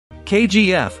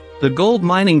KGF, the gold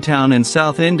mining town in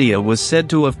South India, was said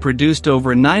to have produced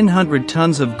over 900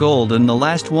 tons of gold in the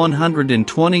last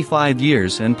 125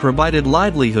 years and provided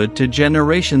livelihood to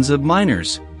generations of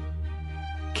miners.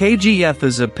 KGF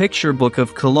is a picture book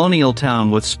of colonial town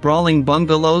with sprawling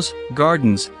bungalows,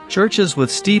 gardens, churches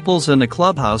with steeples and a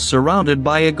clubhouse surrounded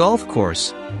by a golf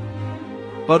course.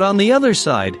 But on the other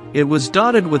side, it was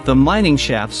dotted with the mining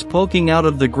shafts poking out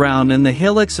of the ground and the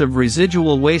hillocks of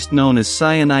residual waste known as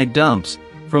cyanide dumps,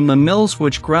 from the mills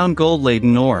which ground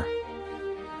gold-laden ore.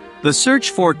 The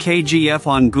search for KGF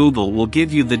on Google will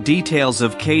give you the details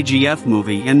of KGF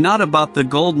movie and not about the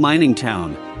gold mining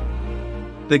town.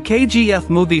 The KGF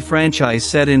movie franchise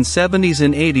set in 70s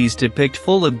and 80s depict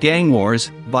full of gang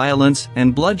wars, violence,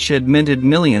 and bloodshed minted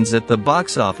millions at the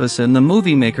box office, and the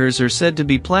movie makers are said to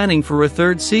be planning for a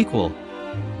third sequel.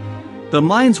 The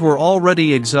mines were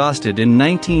already exhausted in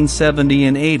 1970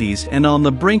 and 80s and on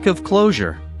the brink of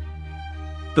closure.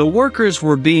 The workers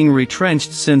were being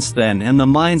retrenched since then, and the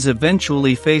mines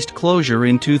eventually faced closure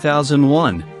in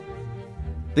 2001.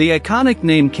 The iconic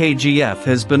name KGF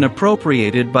has been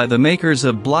appropriated by the makers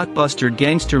of blockbuster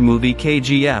gangster movie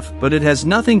KGF, but it has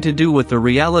nothing to do with the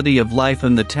reality of life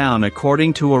in the town,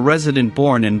 according to a resident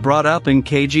born and brought up in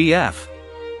KGF.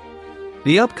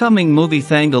 The upcoming movie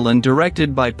Thangalaan,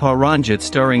 directed by Pa.RANJITH,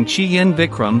 starring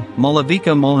Vikram,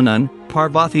 Malavika Mohanan,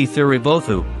 Parvathy,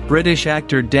 British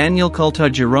actor Daniel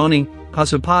Kulturjironi,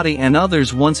 Pasupathy and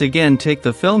others, once again take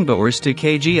the filmgoers to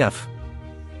KGF.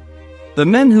 The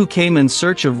men who came in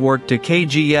search of work to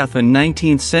KGF in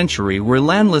 19th century were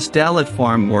landless Dalit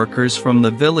farm workers from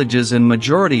the villages, and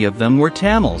majority of them were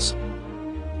Tamils.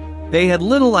 They had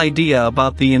little idea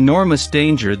about the enormous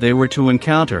danger they were to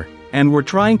encounter, and were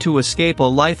trying to escape a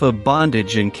life of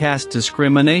bondage and caste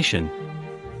discrimination.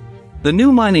 The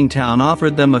new mining town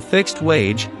offered them a fixed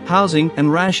wage, housing,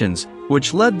 and rations,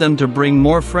 which led them to bring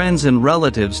more friends and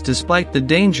relatives despite the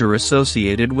danger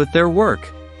associated with their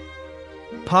work.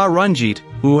 Pa.RANJITH,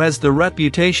 who has the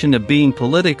reputation of being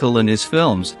political in his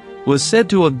films, was said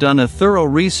to have done a thorough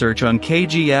research on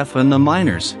KGF and the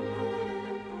miners.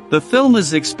 The film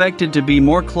is expected to be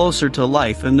more closer to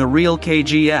life in the real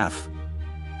KGF.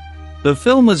 The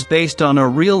film is based on a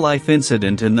real-life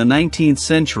incident in the 19th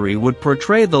century, would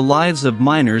portray the lives of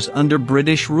miners under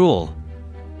British rule.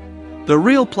 The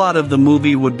real plot of the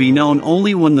movie would be known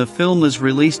only when the film is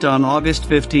released on August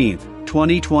 15,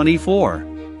 2024.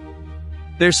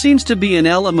 There seems to be an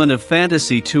element of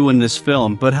fantasy too in this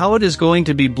film, but how it is going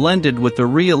to be blended with the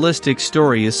realistic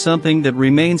story is something that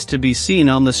remains to be seen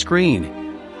on the screen.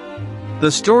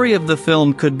 The story of the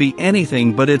film could be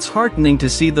anything, but it's heartening to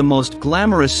see the most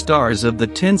glamorous stars of the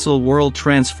tinsel world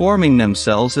transforming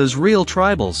themselves as real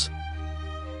tribals.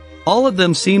 All of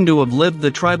them seem to have lived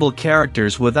the tribal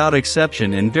characters without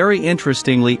exception, and very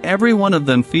interestingly, every one of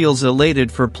them feels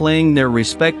elated for playing their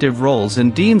respective roles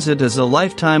and deems it as a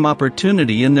lifetime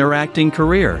opportunity in their acting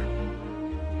career.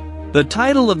 The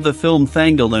title of the film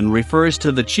Thangalaan refers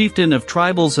to the chieftain of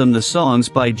tribals, and the songs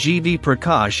by G.V.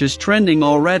 Prakash is trending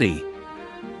already.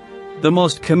 The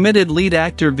most committed lead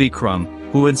actor Vikram,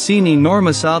 who had seen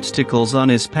enormous obstacles on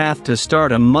his path to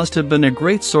stardom, must have been a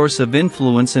great source of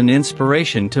influence and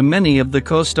inspiration to many of the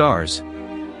co-stars.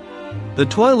 The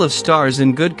toil of stars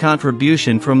and good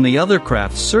contribution from the other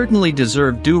crafts certainly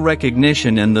deserve due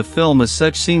recognition, and the film as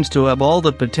such seems to have all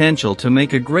the potential to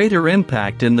make a greater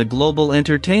impact in the global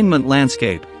entertainment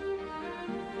landscape.